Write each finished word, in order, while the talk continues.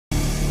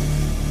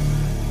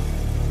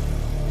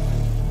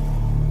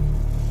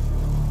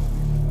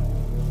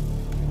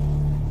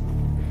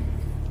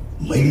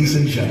Ladies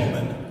and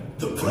gentlemen,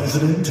 the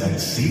President and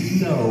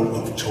CEO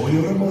of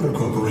Toyota Motor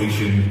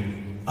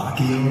Corporation,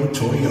 Akio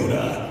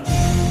Toyoda.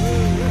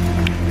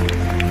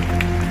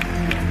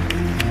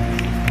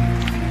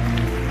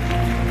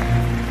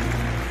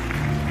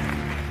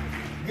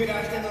 Good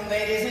afternoon,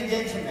 ladies and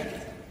gentlemen,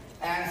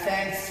 and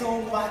thanks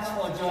so much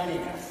for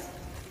joining us.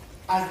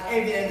 As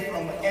evident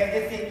from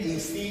everything you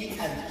see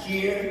and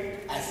hear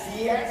at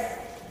CES,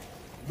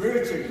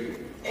 virtually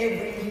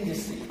every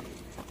industry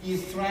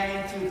is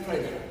trying to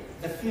predict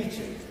the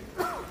future.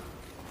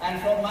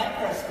 And from my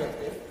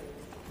perspective,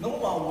 no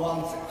one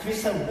wants a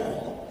crystal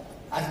ball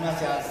as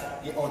much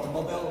as the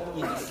automobile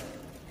industry.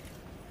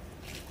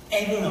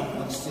 Everyone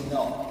wants to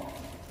know,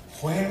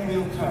 when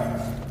will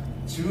cars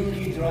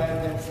truly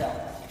drive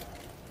themselves?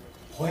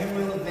 When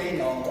will they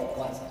know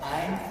what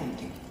I'm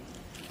thinking?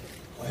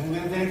 When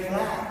will they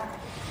fly?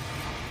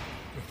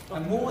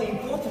 And more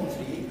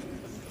importantly,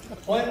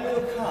 when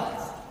will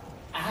cars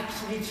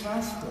actually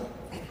transform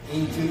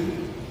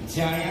into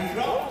giant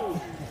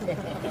robots?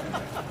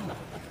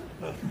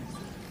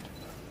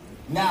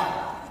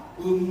 Now,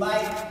 we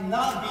might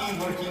not be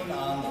working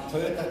on the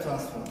Toyota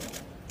Transformer,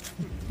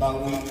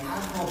 but we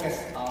are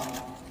focused on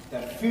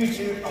the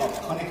future of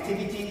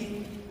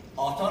connectivity,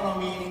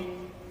 autonomy,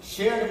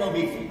 shared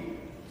mobility,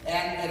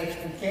 and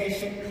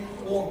electrification,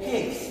 or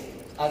CASE,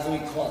 as we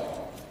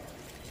call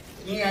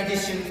it. In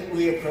addition,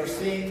 we are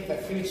pursuing the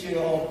future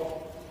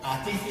of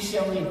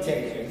artificial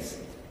intelligence,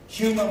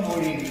 human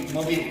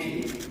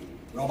mobility,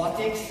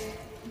 robotics,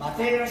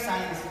 material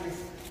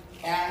sciences,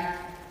 and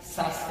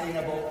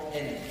sustainable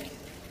energy.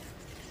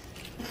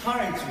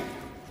 Currently,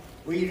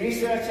 we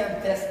research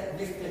and test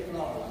this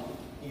technology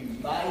in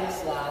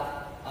various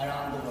labs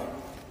around the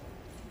world,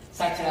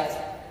 such as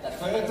the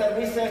Toyota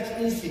Research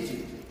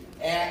Institute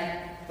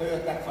and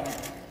Toyota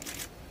Connect.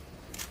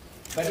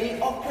 But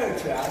it occurred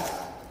to us,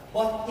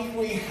 what if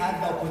we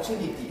had the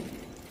opportunity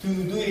to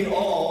do it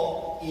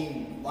all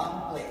in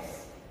one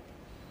place,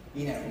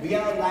 in a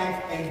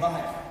real-life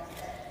environment,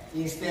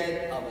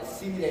 instead of a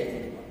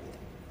simulated one?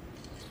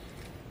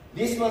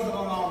 This was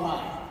on our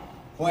mind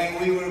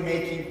when we were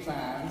making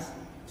plans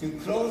to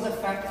close a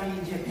factory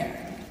in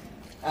Japan,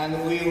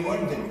 and we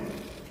wondered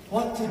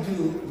what to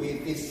do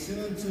with this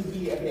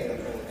soon-to-be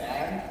available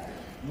land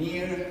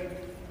near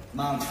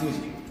Mount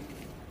Fuji.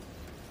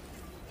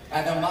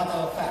 As a matter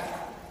of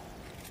fact,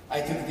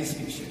 I took these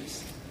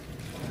pictures.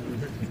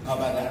 How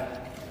about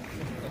that?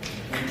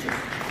 Thank you.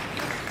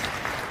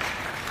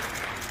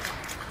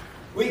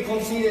 We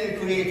considered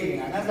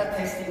creating another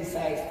testing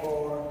site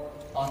for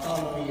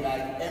autonomy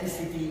like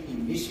MCT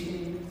in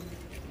Michigan,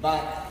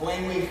 but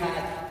when we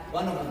had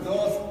one of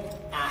those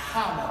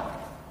aha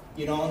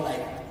moments,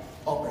 like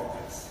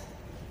operas,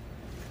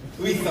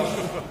 we thought,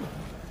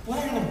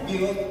 why not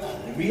build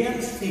a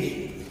real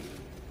city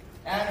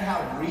and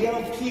have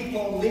real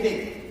people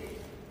living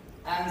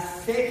and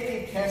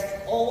safety test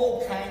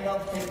all kinds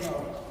of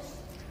technologies?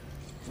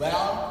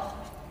 Well,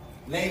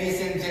 ladies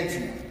and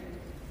gentlemen,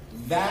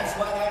 that's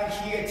what I'm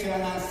here to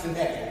announce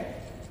today.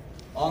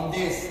 On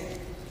this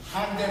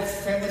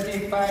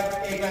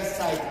 175-acre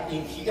site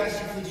in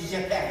Higashi Fuji,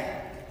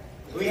 Japan,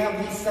 we have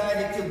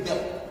decided to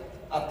build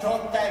a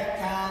prototype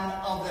town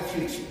of the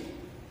future,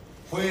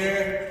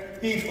 where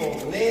people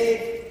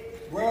live,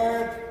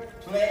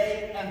 work,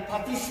 play, and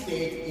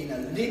participate in a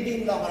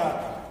living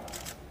laboratory.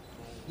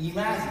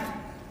 Imagine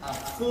a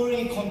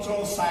fully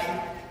controlled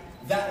site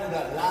that would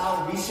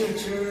allow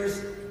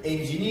researchers,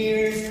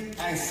 engineers,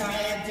 and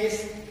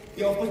scientists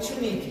the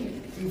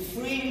opportunity to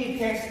freely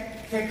test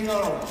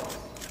technologies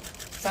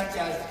such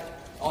as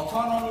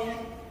autonomy,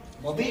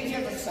 mobility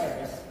as a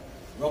service,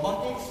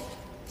 robotics,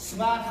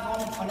 smart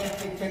home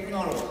connected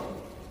technology,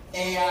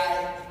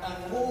 AI,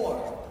 and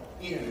more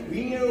in a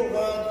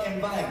real-world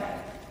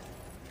environment.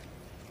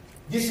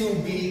 This will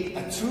be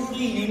a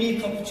truly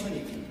unique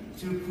opportunity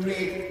to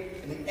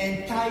create an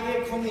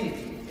entire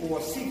community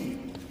or city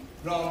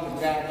from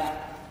the ground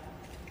up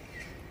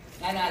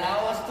and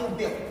allow us to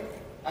build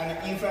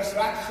an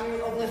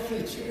infrastructure of the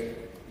future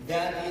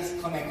that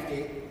is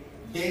connected,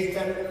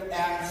 digital,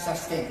 and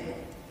sustainable.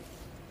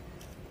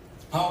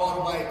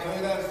 Powered by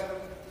Toyota's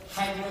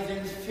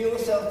hydrogen fuel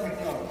cell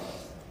technology,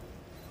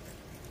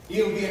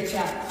 it will be a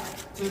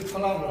chance to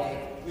collaborate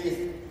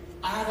with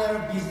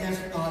other business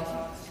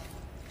partners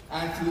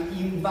and to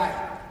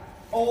invite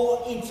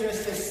all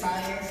interested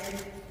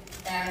scientists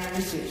and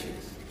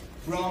researchers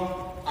from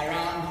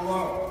around the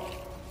world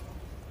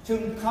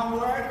to come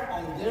work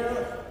on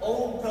their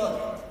own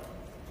project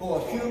for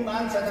a few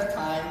months at a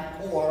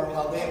time or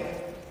however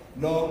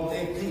long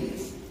they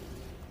please.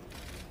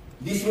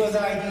 This was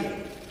the idea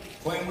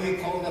when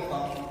we called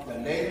upon the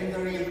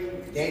legendary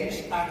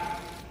Danish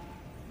architect,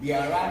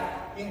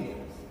 Bjarke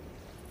Ingels,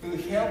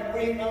 to help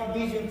bring our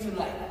vision to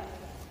life.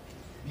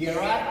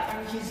 Bjarke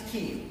and his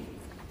team,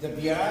 the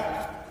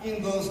Bjarke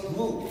Ingels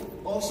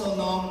Group, also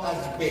known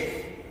as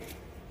BIF,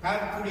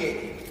 have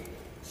created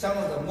some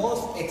of the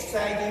most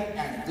exciting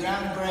and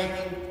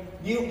groundbreaking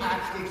new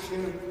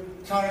architecture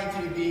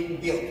currently being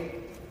built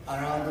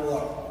around the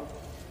world.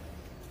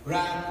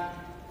 Ground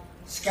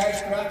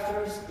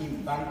skyscrapers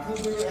in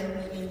Vancouver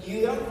and in New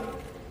York,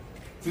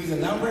 to the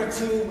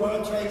 #2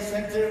 World Trade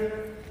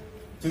Center,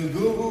 to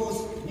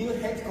Google's new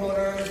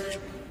headquarters,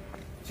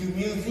 to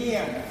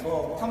museums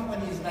for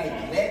companies like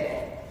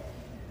Lego,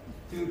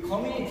 to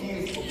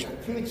communities of the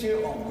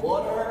future on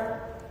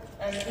water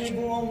and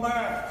even on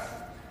Mars.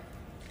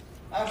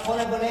 Our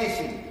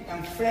collaboration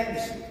and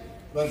friendship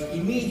was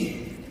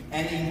immediate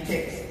and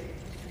intense,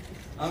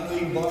 and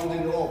we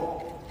bonded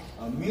over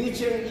a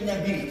mutual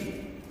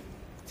inability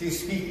to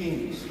speak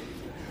English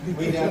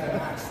without an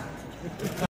accent.